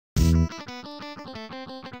My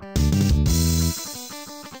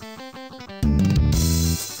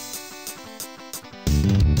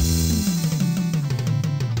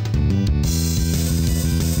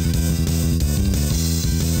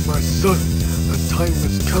son, the time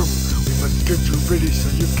has come. We must get you ready so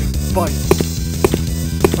you can fight.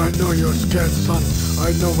 I know you're scared, son.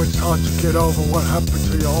 I know it's hard to get over what happened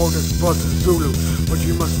to your oldest brother, Zulu, but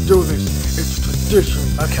you must do this. It's tradition.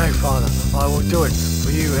 Okay, father, I will do it for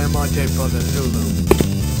you and my dead brother, Zulu.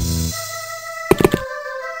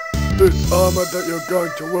 This armor that you're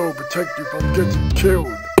going to wear will protect you from getting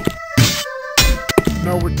killed.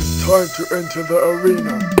 Now it is time to enter the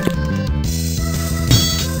arena.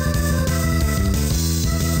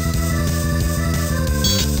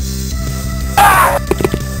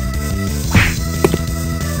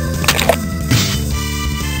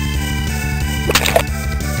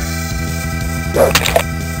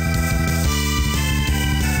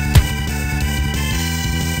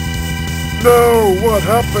 No! What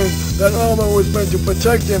happened? That armor was meant to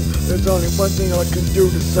protect him. There's only one thing I can do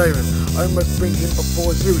to save him. I must bring him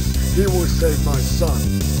before Zeus. He will save my son.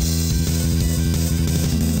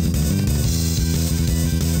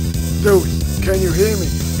 Zeus, can you hear me?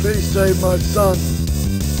 Please save my son.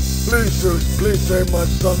 Please, Zeus, please save my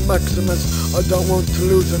son Maximus. I don't want to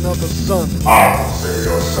lose another son. I will save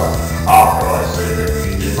your son. After I save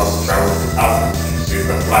him, he must travel to Athens to see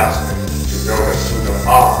the blacksmith to build a suit of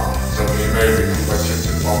armor, so he may be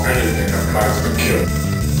protected from anything that tries to kill.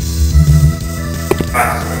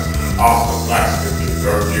 Maximus, ask the blacksmith to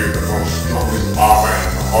build you the most strongest armor in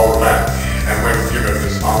the whole land, and when given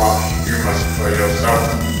this armor, you must play yourself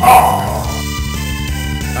Archon.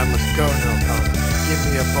 I must go now, father. Give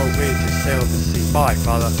me a boat ready to sail the sea. Bye,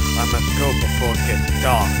 father. I must go before it gets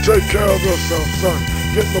dark. Take care of yourself, son.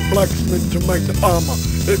 Get the blacksmith to make the armor.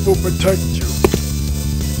 It will protect you.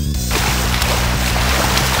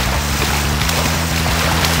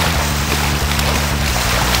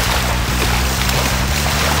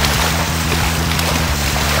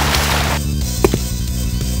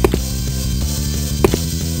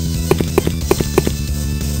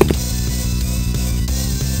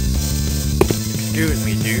 Excuse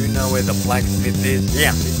me, do you know where the blacksmith is?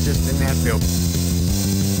 Yeah, it's just in that building.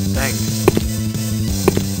 Thanks.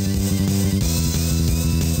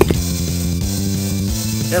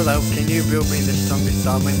 Hello, can you build me the strongest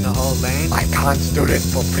armor in the whole land? I can't do it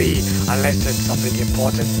for free, unless it's something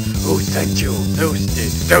important. Who sent you? Zeus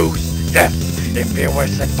did. Zeus? Yes. If it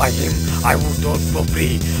was sent by him, I will do it for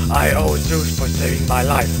free. I owe Zeus for saving my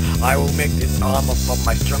life. I will make this armor from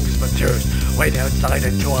my strongest materials. Wait outside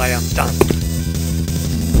until I am done.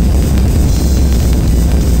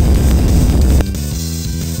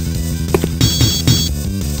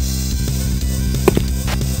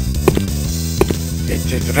 It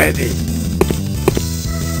is ready.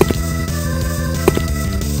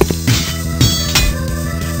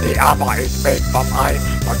 The armor is made from iron,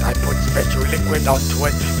 but I put special liquid onto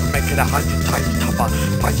it to make it 100 times tougher.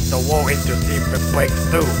 Punch the wall in to see if it breaks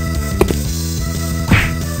through.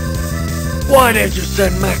 Why did you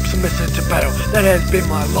send Maximus into battle? That has been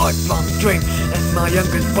my lifelong dream, and my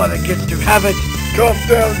youngest brother gets to have it. Calm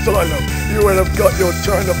down, Xylo. You will have got your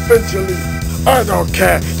turn eventually. I don't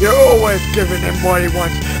care. You're always giving him what he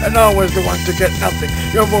wants, and I was the one to get nothing.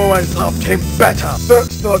 You've always loved him better.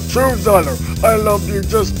 That's not true, Xylo. I love you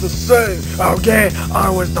just the same. Okay,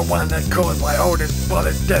 I was the one that caused my oldest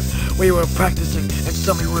brother's death. We were practicing, and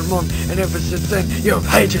something went wrong, and ever since then, you've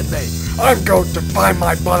hated me. I'm going to find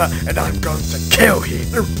my brother, and I'm going to kill him.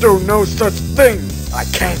 You do no such thing. I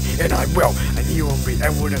can, and I will, and you won't be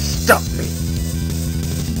able to stop me.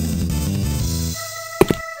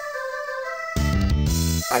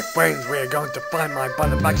 My friends, we are going to find my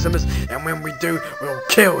brother Maximus, and when we do, we'll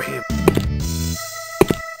kill him.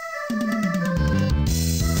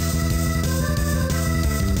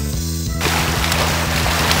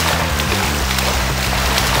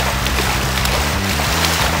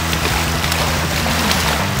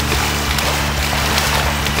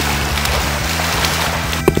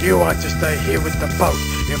 You are to stay here with the boat.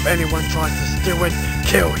 If anyone tries to steal it,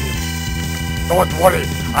 kill him. Don't worry,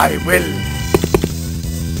 I will.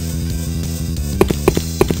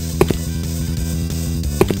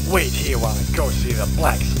 Wait here while I go see the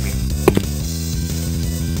blacksmith.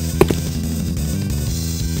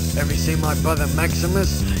 Have you seen my brother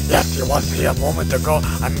Maximus? Yes, he was here a moment ago.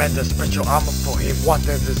 I made a special armor for him. What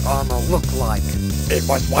does this armor look like? It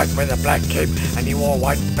was white with a black cape, and he wore a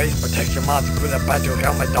white face protection mask with a battle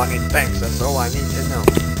helmet on his face. That's all I need to know.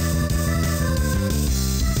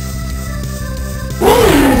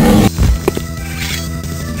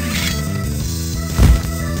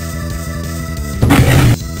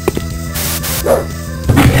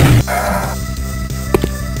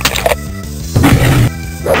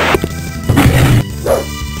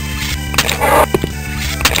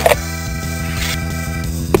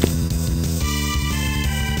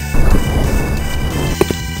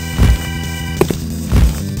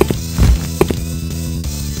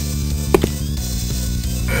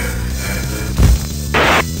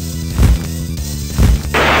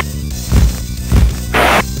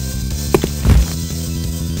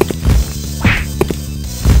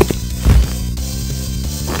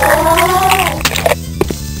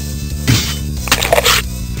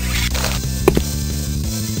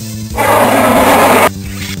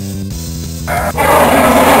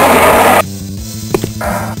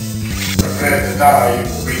 that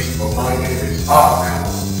evil beast, but my name is Archon.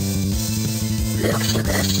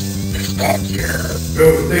 Is that you?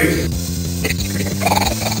 Who's this? It's me,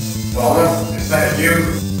 Father, is that you?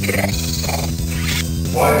 yes.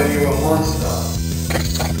 Why are you a monster? There's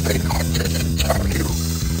something I didn't tell you.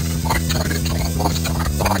 I turned into a monster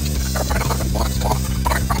at night, and when I'm a monster,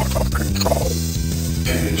 I'm out of control.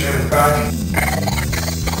 Can you turn back? And I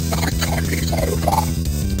guess that my time is over.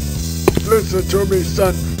 Listen to me,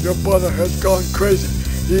 son. Your brother has gone crazy.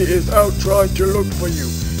 He is out trying to look for you.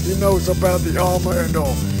 He knows about the armor and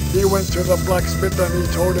all. He went to the blacksmith and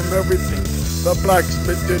he told him everything. The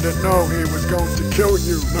blacksmith didn't know he was going to kill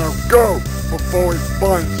you. Now go before he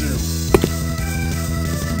finds you.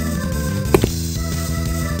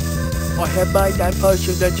 I have made that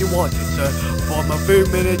potion that you wanted, sir. From a few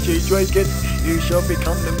minutes you drink it, you shall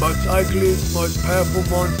become the most ugliest, most powerful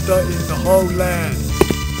monster in the whole land.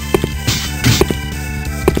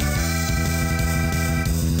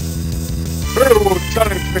 Who will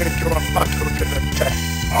challenge me to a battle to the death?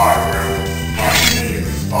 I will. My name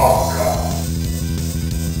is Archon.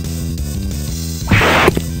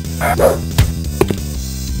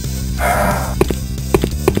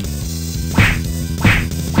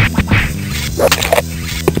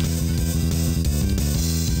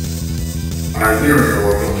 I knew you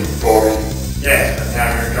were looking for me. Yes, but now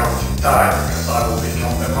you're going to die because I will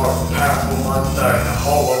become the most powerful monster in the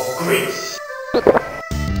whole of Greece.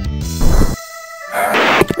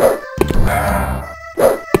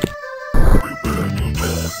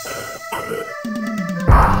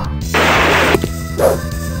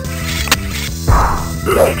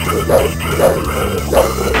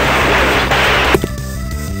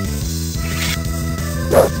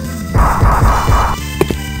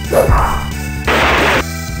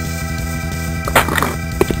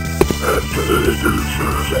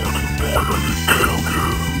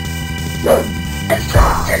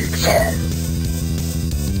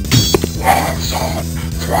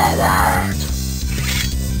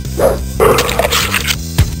 Throw it!